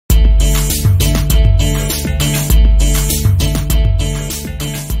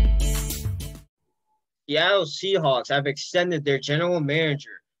Seattle Seahawks have extended their general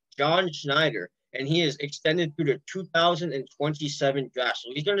manager, John Schneider, and he is extended through the 2027 draft.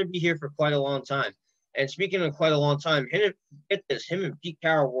 So he's going to be here for quite a long time. And speaking of quite a long time, him and Pete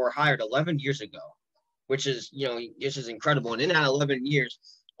Carroll were hired 11 years ago, which is, this is incredible. And in that 11 years,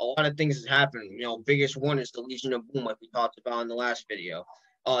 a lot of things has happened. Biggest one is the Legion of Boom, like we talked about in the last video.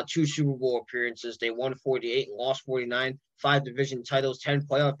 2 Super Bowl appearances. They won 48 and lost 49, 5 division titles, 10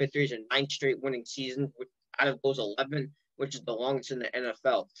 playoff victories, and 9 straight winning seasons out of those 11, which is the longest in the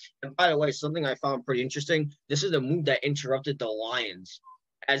NFL. And by the way, something I found pretty interesting, this is a move that interrupted the Lions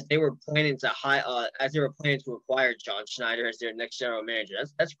as they were planning to acquire John Schneider as their next general manager.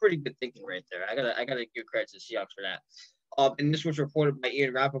 That's pretty good thinking right there. I gotta give credit to the Seahawks for that. And this was reported by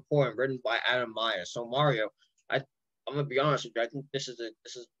Ian Rappaport and written by Adam Meyer. So Mario, I'm gonna be honest with you. I think this is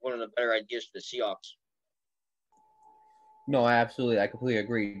one of the better ideas for the Seahawks. No, absolutely. I completely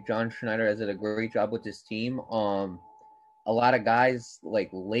agree. John Schneider has did a great job with this team. A lot of guys like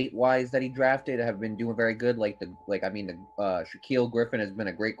late wise that he drafted have been doing very good. Shaquille Griffin has been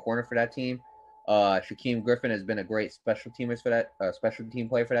a great corner for that team. Shaquem Griffin has been a great special team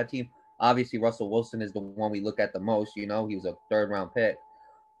player for that team. Obviously, Russell Wilson is the one we look at the most. He was a 3rd round pick.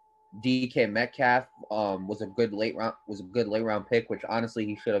 DK Metcalf was a good late round pick, which honestly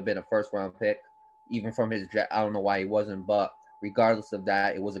he should have been a 1st round pick, even from his jet. I don't know why he wasn't, but regardless of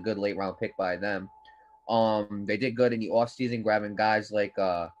that, it was a good late round pick by them. They did good in the offseason, grabbing guys like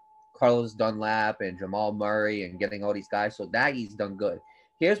Carlos Dunlap and Jamal Murray and getting all these guys. So that he's done good.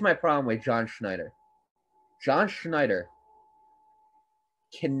 Here's my problem with John Schneider. John Schneider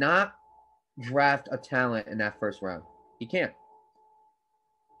cannot draft a talent in that 1st round. He can't.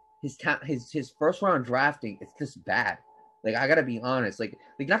 His 1st round drafting is just bad. Like, I gotta be honest. Like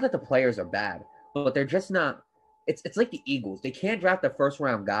not that the players are bad, but they're just not. It's like the Eagles. They can't draft a 1st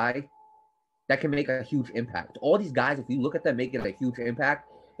round guy that can make a huge impact. All these guys, if you look at them making a huge impact,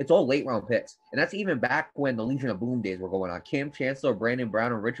 it's all late round picks. And that's even back when the Legion of Boom days were going on. Cam Chancellor, Brandon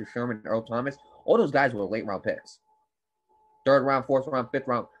Brown, and Richard Sherman, Earl Thomas, all those guys were late round picks. 3rd round, 4th round, 5th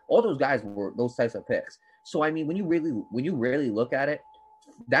round, all those guys were those types of picks. So I mean, when you really look at it,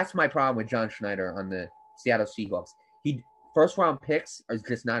 that's my problem with John Schneider on the Seattle Seahawks. 1st round picks are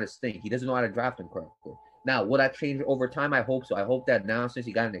just not his thing. He doesn't know how to draft them correctly. Now, will that change over time? I hope so. I hope that now, since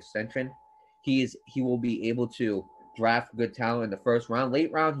he got an extension, he will be able to draft good talent in the 1st round.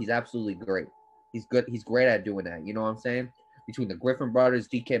 Late round, he's absolutely great. He's good. He's great at doing that. You know what I'm saying? Between the Griffin brothers,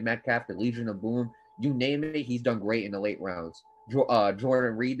 DK Metcalf, the Legion of Boom, you name it, he's done great in the late rounds.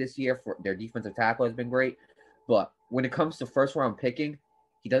 Jordan Reed this year for their defensive tackle has been great. But when it comes to 1st round picking,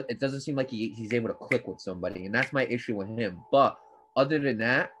 it doesn't seem like he's able to click with somebody, and that's my issue with him. But other than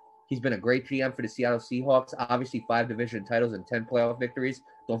that, he's been a great GM for the Seattle Seahawks. Obviously, 5 division titles and 10 playoff victories.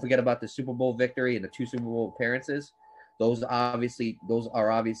 Don't forget about the Super Bowl victory and the 2 Super Bowl appearances. Those are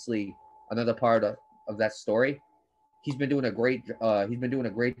obviously another part of that story. He's been doing a great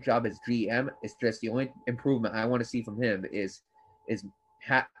job as GM. It's just the only improvement I want to see from him is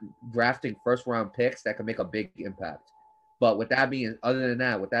drafting 1st round picks that can make a big impact. But with that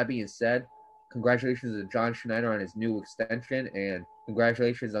being said, congratulations to John Schneider on his new extension, and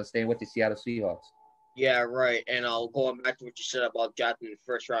congratulations on staying with the Seattle Seahawks. Yeah, right. And going back to what you said about drafting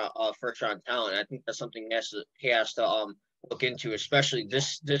first round talent, I think that's something he has to look into, especially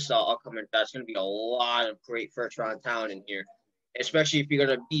this upcoming draft. There's going to be a lot of great 1st round talent in here, especially if you're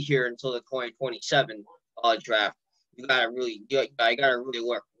going to be here until the 2027 draft. You gotta really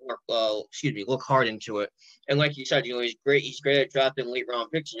look hard into it. And like you said, he's great. He's great at drafting late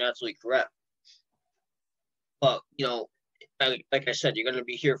round picks, and you're absolutely correct. But like I said, you're going to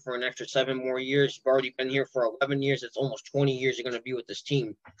be here for an extra 7 more years. You've already been here for 11 years. It's almost 20 years you're going to be with this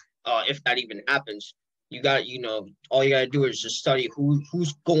team, if that even happens. You got, all you got to do is just study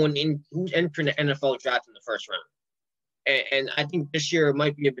who's entering the NFL draft in the 1st round. And I think this year it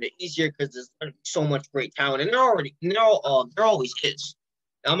might be a bit easier because there's going to be so much great talent, and there always is.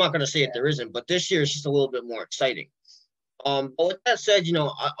 I'm not going to say if there isn't, but this year is just a little bit more exciting. But with that said,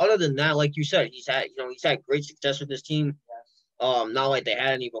 other than that, like you said, he's had great success with this team. Not like they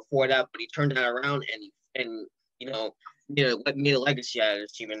had any before that, but he turned that around and made a legacy out of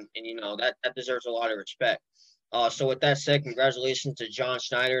this team, and that deserves a lot of respect. So with that said, congratulations to John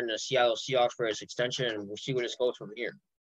Schneider and the Seattle Seahawks for his extension, and we'll see where this goes from here.